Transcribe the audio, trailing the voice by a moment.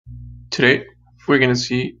Today, we're going to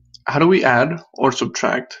see how do we add or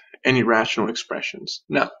subtract any rational expressions.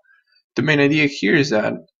 Now, the main idea here is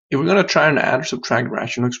that if we're going to try and add or subtract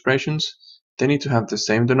rational expressions, they need to have the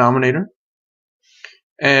same denominator,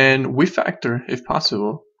 and we factor, if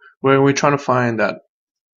possible, where we're trying to find that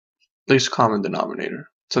least common denominator.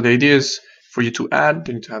 So the idea is for you to add,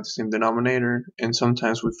 they need to have the same denominator, and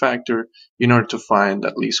sometimes we factor in order to find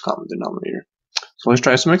that least common denominator. So let's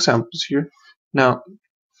try some examples here. Now,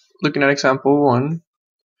 looking at example 1,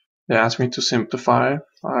 they ask me to simplify.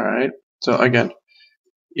 Alright, so again,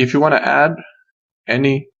 if you want to add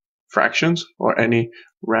any fractions or any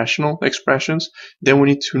rational expressions, then we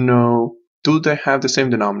need to know, do they have the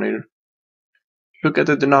same denominator? Look at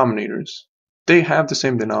the denominators. They have the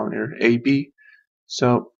same denominator, AB.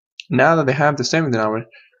 So now that they have the same denominator,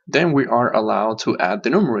 then we are allowed to add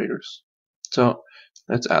the numerators. So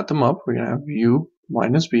let's add them up. We're going to have u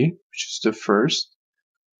minus b, which is the first,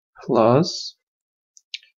 plus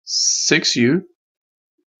 6u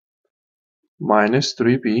minus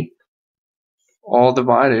 3b, all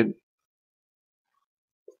divided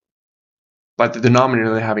by the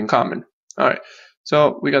denominator they have in common. Alright,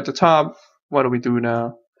 so we got the top. What do we do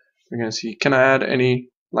now? We're going to see, can I add any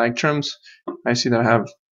like terms? I see that I have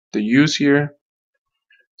the u's here,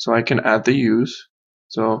 so I can add the u's.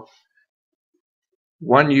 So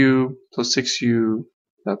 1u plus 6u,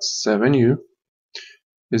 that's 7u.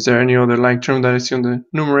 Is there any other like term that I see on the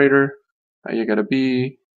numerator? You got a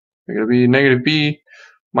b, negative b,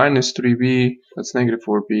 minus 3b, that's negative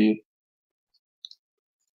 4b,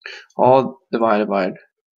 all divided by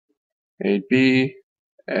 8b,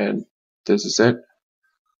 and this is it.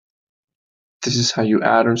 This is how you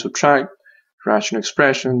add or subtract rational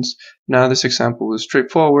expressions. Now this example was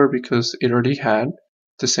straightforward because it already had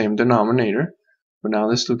the same denominator. But now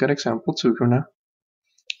let's look at example 2 for now.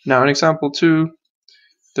 Now in example 2,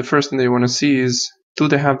 the first thing they want to see is, do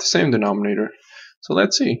they have the same denominator? So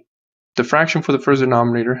let's see. The fraction for the first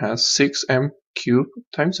denominator has 6m cubed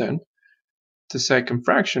times n. The second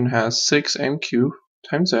fraction has 6m cubed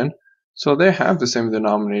times n. So they have the same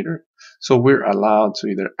denominator. So we're allowed to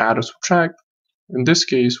either add or subtract. In this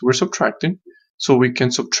case, we're subtracting, so we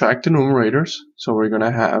can subtract the numerators. So we're going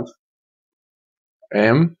to have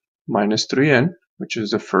m minus 3n, which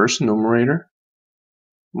is the first numerator,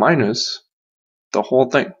 minus the whole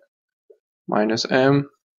thing, minus m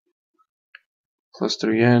plus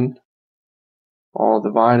 3n, all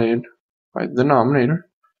divided by the denominator,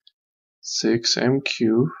 6m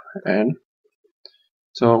cubed n.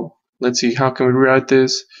 So let's see, how can we rewrite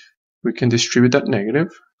this? We can distribute that negative.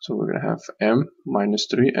 So we're going to have m minus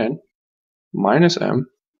 3n minus m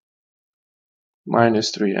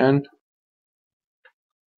minus 3n,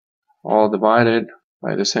 all divided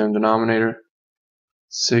by the same denominator,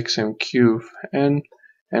 6m cubed n.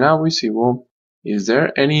 And now we see, well, is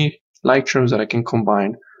there any like terms that I can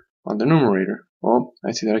combine on the numerator? Well,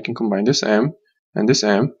 I see that I can combine this m and this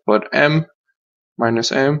m, but m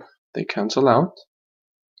minus m, they cancel out.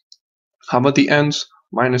 How about the n's?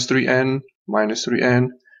 Minus 3n minus 3n,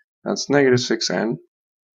 that's negative 6n,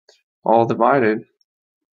 all divided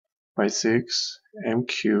by 6m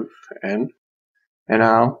cubed n. And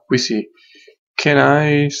now we see, can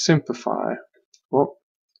I simplify? Well,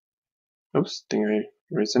 oops, I think I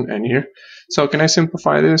erased an n here. So can I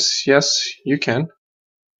simplify this? Yes, you can.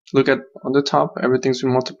 Look at on the top, everything's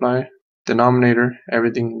been multiplied. Denominator,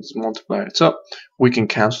 everything is multiplied. So we can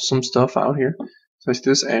cancel some stuff out here. So it's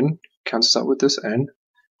this n cancels out with this n.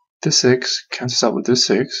 This 6 cancels out with this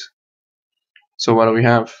 6. So what do we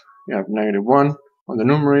have? We have negative 1 on the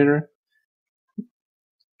numerator,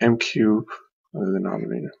 m cubed on the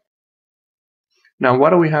denominator. Now,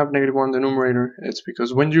 why do we have negative 1 on the numerator? It's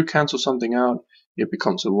because when you cancel something out, it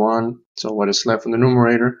becomes a 1. So what is left on the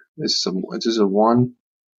numerator is a 1.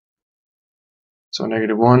 So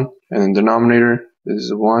negative 1, and then denominator, this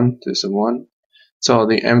is a 1, this is a 1. So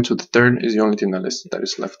the m to the third is the only thing that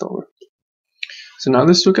is left over. So now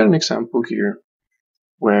let's look at an example here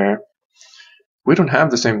where we don't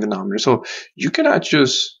have the same denominator. So you cannot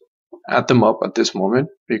just add them up at this moment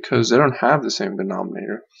because they don't have the same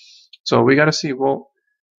denominator. So we got to see, well,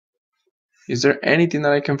 is there anything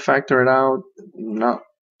that I can factor it out? No,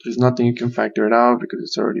 there's nothing you can factor it out because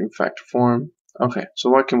it's already in factor form. Okay,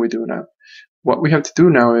 so what can we do now? What we have to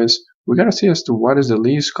do now is we got to see as to what is the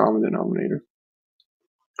least common denominator.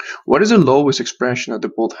 What is the lowest expression that they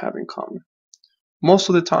both have in common? Most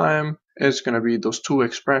of the time, it's going to be those two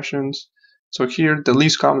expressions. So here, the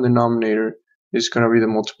least common denominator is going to be the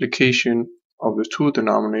multiplication of the two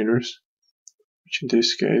denominators, which in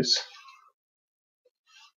this case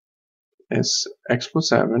is x plus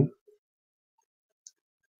 7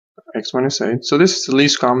 x minus 8. So this is the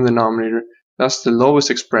least common denominator. That's the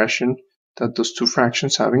lowest expression that those two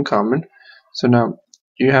fractions have in common. So now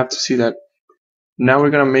you have to see that now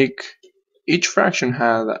we're going to make each fraction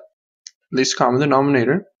have that least common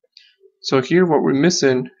denominator. So here what we're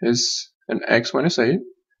missing is an x minus 8.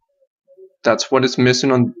 That's what is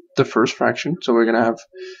missing on the first fraction. So we're going to have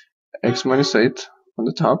x minus 8 on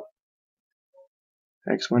the top,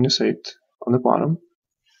 x minus 8 on the bottom.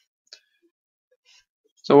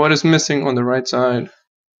 So what is missing on the right side?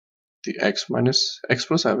 The x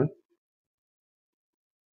plus 7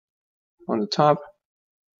 on the top,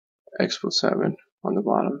 x plus 7 on the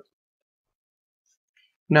bottom.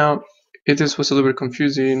 Now, if this was a little bit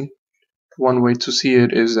confusing, one way to see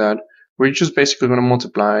it is that we're just basically going to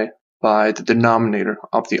multiply by the denominator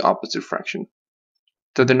of the opposite fraction.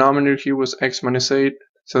 The denominator here was x minus 8,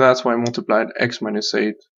 so that's why I multiplied x minus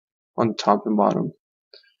 8 on the top and bottom.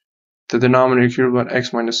 The denominator here was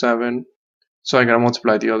x minus 7, so I gotta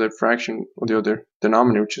multiply the other fraction, or the other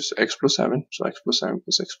denominator, which is x plus 7, so x plus 7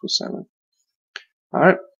 plus x plus 7.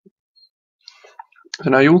 Alright, so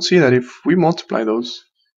now you will see that if we multiply those,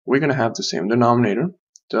 we're gonna have the same denominator.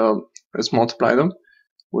 So let's multiply them.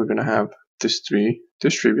 We're gonna have these three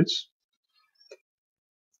distributes.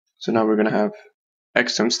 So now we're gonna have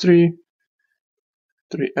x times 3,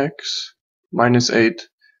 3x, minus 8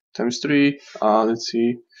 times 3, let's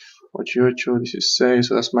see, what you this is say,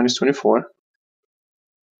 so that's minus 24,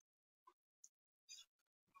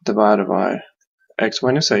 divided by x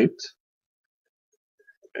minus 8,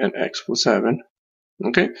 and x plus 7.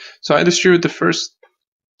 Okay, so I distribute the first,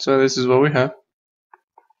 so this is what we have.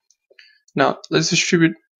 Now, let's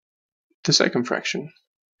distribute the second fraction.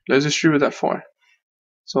 Let's distribute that 4.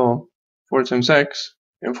 So, 4 times x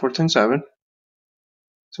and 4 times 7.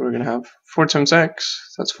 So we're going to have 4 times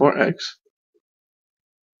x, that's 4x.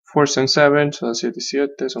 4 times 7, so that's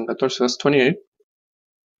 17, son 14, so that's 28.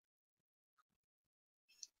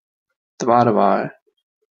 Divided by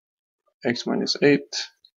x minus 8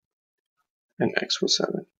 and x plus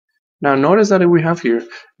 7. Now notice that we have here,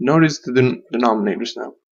 notice the denominators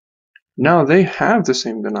now. Now they have the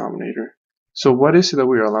same denominator. So what is it that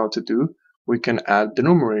we are allowed to do? We can add the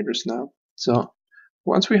numerators now. So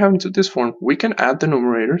once we have into this form, we can add the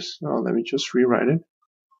numerators. Let me just rewrite it.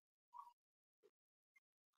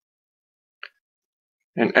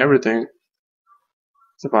 And everything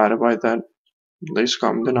divided by that least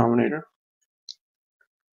common denominator.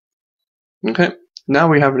 Okay, now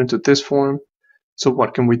we have it into this form. So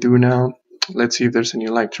what can we do now? Let's see if there's any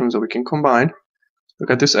like terms that we can combine.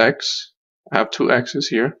 Look at this x. I have two x's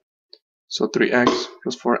here. So 3x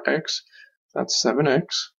plus 4x, that's 7x.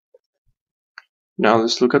 Now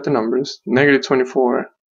let's look at the numbers. Negative 24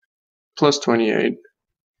 plus 28,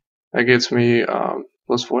 that gets me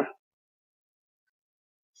plus 4.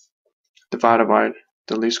 Divided by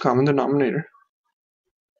the least common denominator,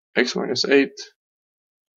 x minus 8,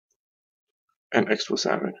 and x plus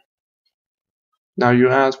 7. Now you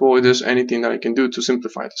ask, well, is there anything that I can do to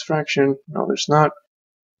simplify this fraction? No, there's not.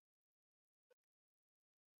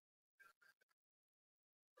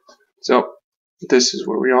 So this is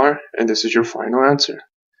where we are, and this is your final answer.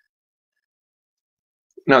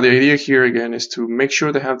 Now the idea here again is to make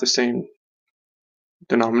sure they have the same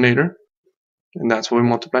denominator, and that's why we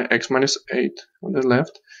multiply x minus 8 on the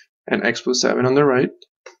left and x plus 7 on the right.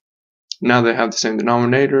 Now they have the same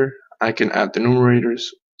denominator, I can add the numerators,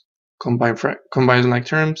 combine like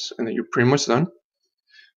terms, and then you're pretty much done.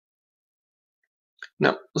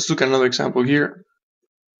 Now let's look at another example here.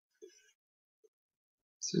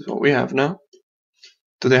 This is what we have now.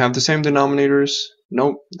 Do they have the same denominators?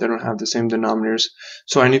 Nope, they don't have the same denominators.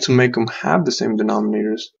 So I need to make them have the same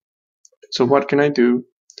denominators. So what can I do?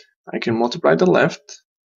 I can multiply the left.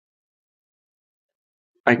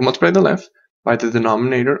 I can multiply the left by the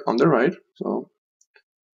denominator on the right. So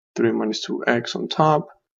 3 minus 2x on top,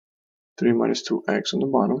 3 minus 2x on the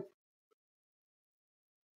bottom.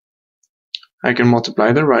 I can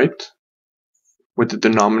multiply the right with the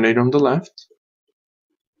denominator on the left.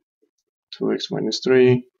 2x minus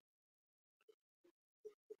 3,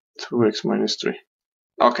 2x minus 3.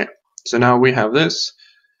 Okay, so now we have this.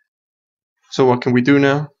 So what can we do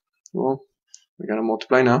now? Well, we gotta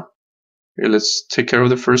multiply now. Okay, let's take care of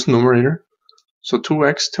the first numerator. So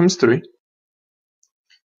 2x times 3.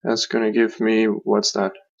 That's gonna give me, what's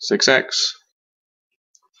that? 6x.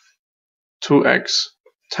 2x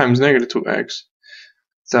times negative 2x.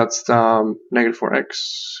 That's negative 4x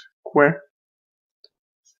squared.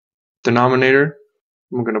 Denominator,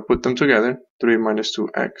 I'm gonna put them together. 3 minus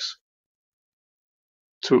 2x.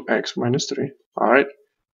 2x minus 3. Alright,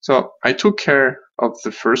 so I took care of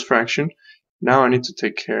the first fraction. Now I need to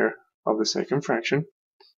take care of the second fraction.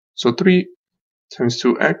 So 3 times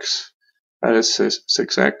 2x, that is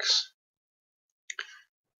 6x.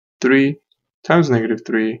 3 times negative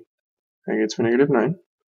 3, that gets me negative 9.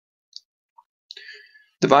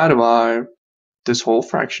 Divided by this whole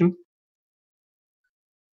fraction.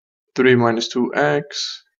 3 minus 2x,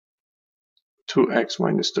 2x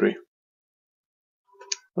minus 3.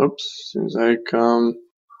 Oops, seems like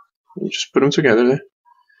you just put them together there. It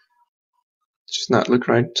does not look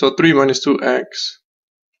right. So 3 minus 2x,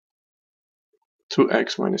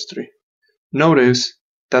 2x minus 3. Notice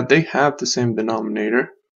that they have the same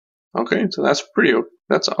denominator. Okay, so that's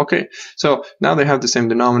okay. So now they have the same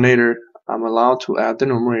denominator. I'm allowed to add the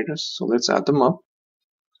numerators, so let's add them up.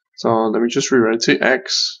 So let me just rewrite it to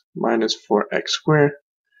x minus 4x squared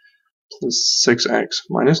plus 6x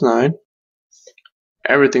minus 9.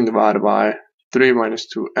 Everything divided by 3 minus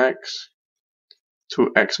 2x,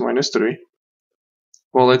 2x minus 3.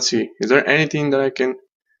 Well, let's see. Is there anything that I can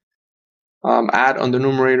add on the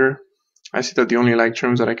numerator? I see that the only like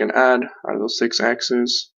terms that I can add are those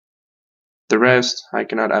 6x's. The rest, I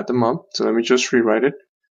cannot add them up. So let me just rewrite it.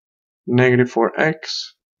 Negative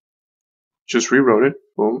 4x. Just rewrote it.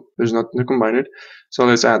 Boom. There's nothing to combine it. So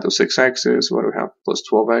let's add those 6x's. What do we have? Plus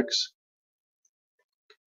 12x.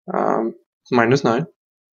 Minus 9.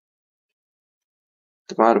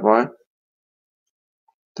 Divided by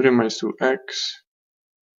 3 minus 2x.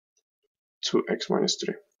 2x minus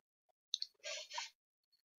 3.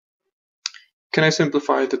 Can I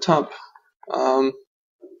simplify the top?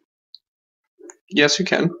 Yes, you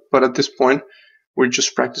can, but at this point, we're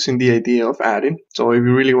just practicing the idea of adding. So if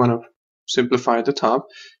you really want to simplify the top,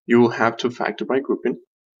 you will have to factor by grouping.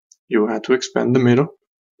 You will have to expand the middle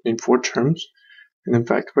in 4 terms, and then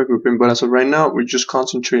factor by grouping. But as of right now, we're just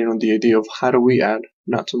concentrating on the idea of how do we add,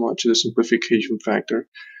 not so much the simplification factor.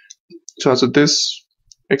 So as of this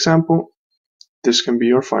example, this can be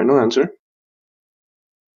your final answer.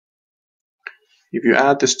 If you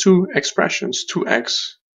add these two expressions,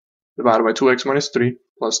 2x divided by 2x minus 3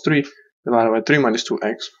 plus 3 divided by 3 minus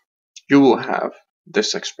 2x, you will have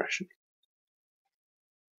this expression.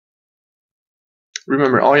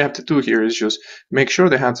 Remember, all you have to do here is just make sure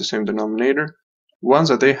they have the same denominator. Once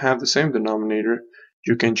that they have the same denominator,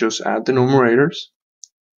 you can just add the numerators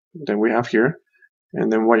that we have here,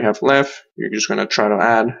 and then what you have left, you're just going to try to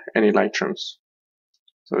add any like terms.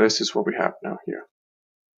 So this is what we have now here.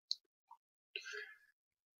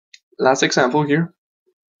 Last example here.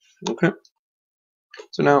 Okay.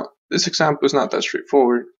 So now this example is not that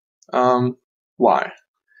straightforward. Why?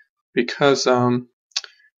 Because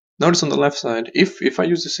notice on the left side, if I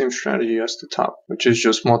use the same strategy as the top, which is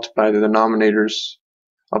just multiply the denominators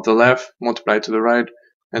of the left, multiply to the right,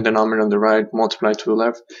 and denominator on the right, multiply to the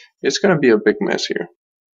left, it's going to be a big mess here.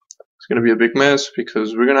 It's going to be a big mess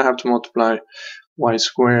because we're going to have to multiply y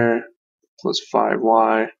squared plus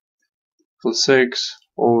 5y plus 6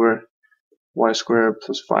 over y squared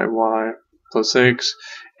plus 5y plus 6,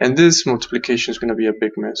 and this multiplication is going to be a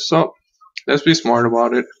big mess. So let's be smart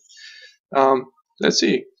about it. Let's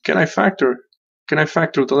see, can I factor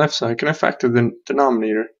the left side? Can I factor the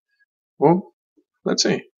denominator? Well, let's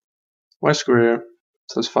see. Y squared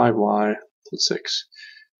plus 5y plus 6.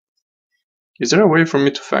 Is there a way for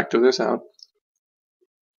me to factor this out?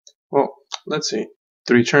 Well, let's see.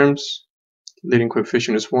 3 terms, leading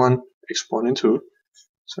coefficient is 1, exponent 2.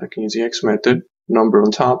 So I can use the x method. Number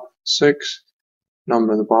on top, 6.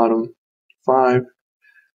 Number on the bottom, 5.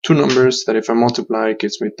 Two numbers that if I multiply it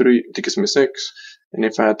gives me 3, it gives me 6. And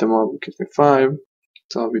if I add them up, it gives me 5.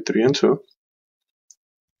 So that'll be 3 and 2.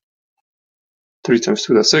 3 times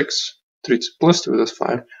 2, that's 6. 3 plus 2, that's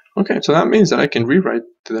 5. Okay, so that means that I can rewrite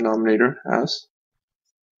the denominator as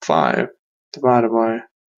 5 divided by,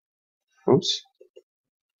 oops,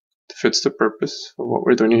 it fits the purpose of what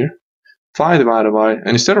we're doing here. 5 divided by, and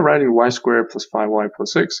instead of writing y squared plus 5y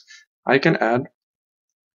plus 6, I can add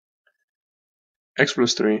x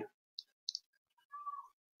plus 3,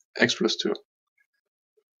 x plus 2,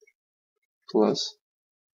 plus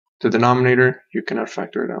the denominator, you cannot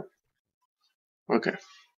factor it out. Okay,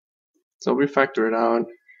 so we factor it out,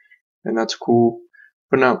 and that's cool.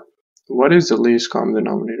 But now, what is the least common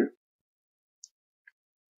denominator?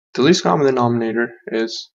 The least common denominator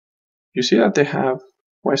is, you see that they have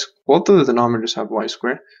y, both of the denominators have y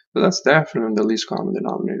squared, so that's definitely the least common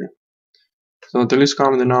denominator. So the least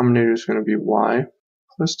common denominator is going to be y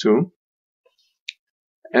plus 2,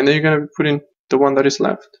 and then you're going to be putting the one that is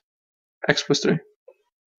left, x plus 3.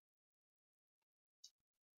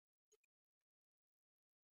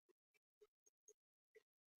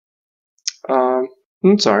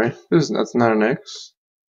 I'm sorry, that's not an x.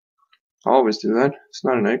 I always do that. It's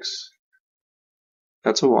not an X.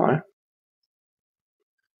 That's a Y.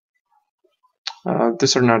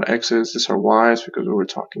 These are not X's, these are Y's because we were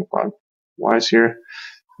talking about Y's here.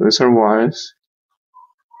 These are Y's.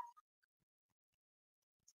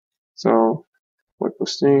 So Y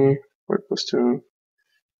plus 3, Y plus 2.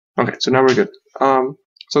 Okay, so now we're good.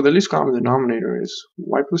 So the least common denominator is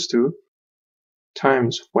Y plus 2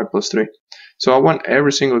 times Y plus 3. So I want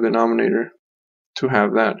every single denominator to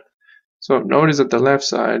have that. So notice that the left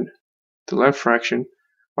side, the left fraction,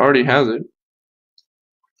 already has it.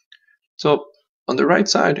 So on the right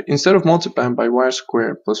side, instead of multiplying by y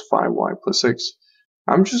squared plus 5y plus 6,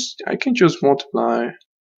 I can just multiply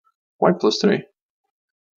y plus 3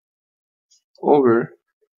 over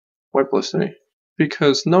y plus 3.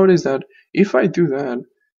 Because notice that if I do that,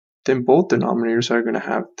 then both denominators are going to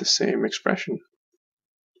have the same expression.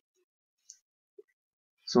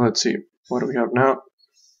 So let's see, what do we have now?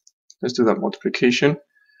 Let's do that multiplication.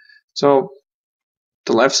 So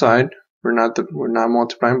the left side, we're not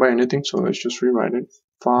multiplying by anything, so let's just rewrite it.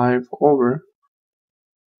 5 over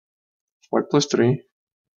y plus 3,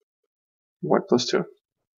 y plus 2.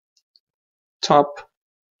 Top.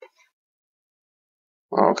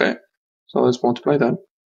 Okay, so let's multiply that.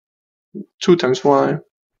 2 times y,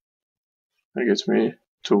 that gets me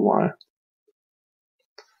 2y.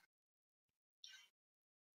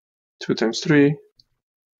 2 times 3,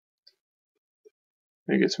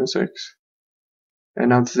 that gets me 6. And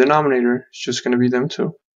now the denominator is just going to be them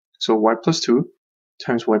two. So y plus 2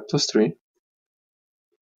 times y plus 3.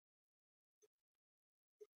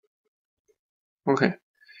 Okay.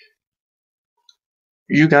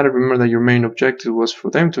 You got to remember that your main objective was for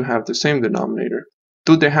them to have the same denominator.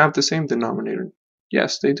 Do they have the same denominator?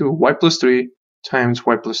 Yes, they do. Y plus 3 times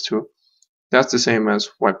y plus 2. That's the same as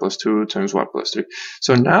y plus 2 times y plus 3.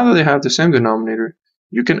 So now that they have the same denominator,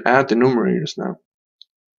 you can add the numerators now.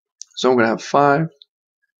 So I'm going to have 5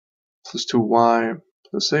 plus 2y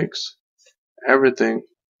plus 6, everything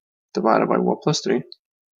divided by y plus 3,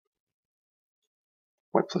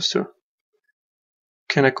 y plus 2.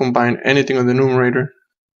 Can I combine anything on the numerator?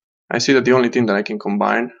 I see that the only thing that I can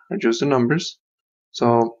combine are just the numbers.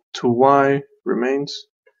 So 2y remains,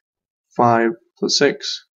 5 plus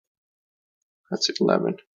 6, that's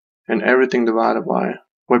 11. And everything divided by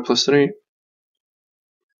y plus 3,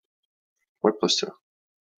 y plus 2.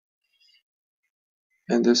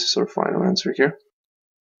 And this is our final answer here.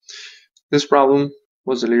 This problem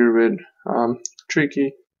was a little bit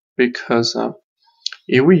tricky because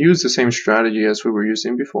if we use the same strategy as we were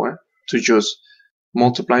using before to just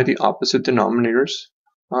multiply the opposite denominators,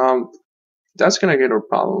 that's going to get our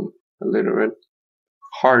problem a little bit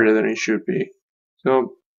harder than it should be.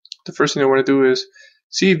 So the first thing I want to do is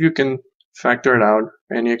see if you can factor it out,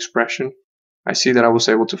 any expression. I see that I was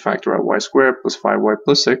able to factor out y squared plus 5y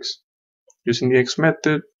plus 6. Using the x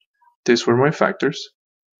method, these were my factors.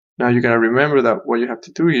 Now you gotta remember that what you have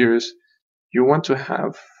to do here is you want to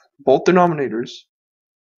have both denominators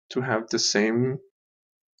to have the same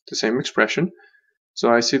expression.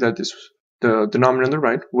 So I see that the denominator on the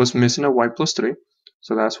right was missing a y plus 3.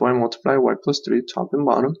 So that's why I multiply y plus 3 top and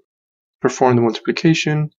bottom. Perform the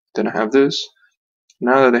multiplication, then I have this.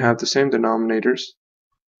 Now that they have the same denominators,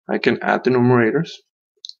 I can add the numerators,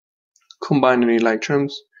 combine any like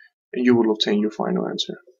terms, and you will obtain your final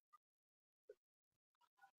answer.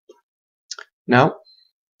 Now,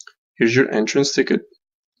 here's your entrance ticket.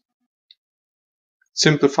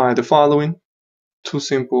 Simplify the following. 2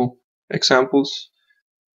 simple examples.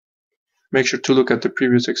 Make sure to look at the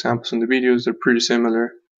previous examples in the videos, they're pretty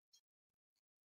similar.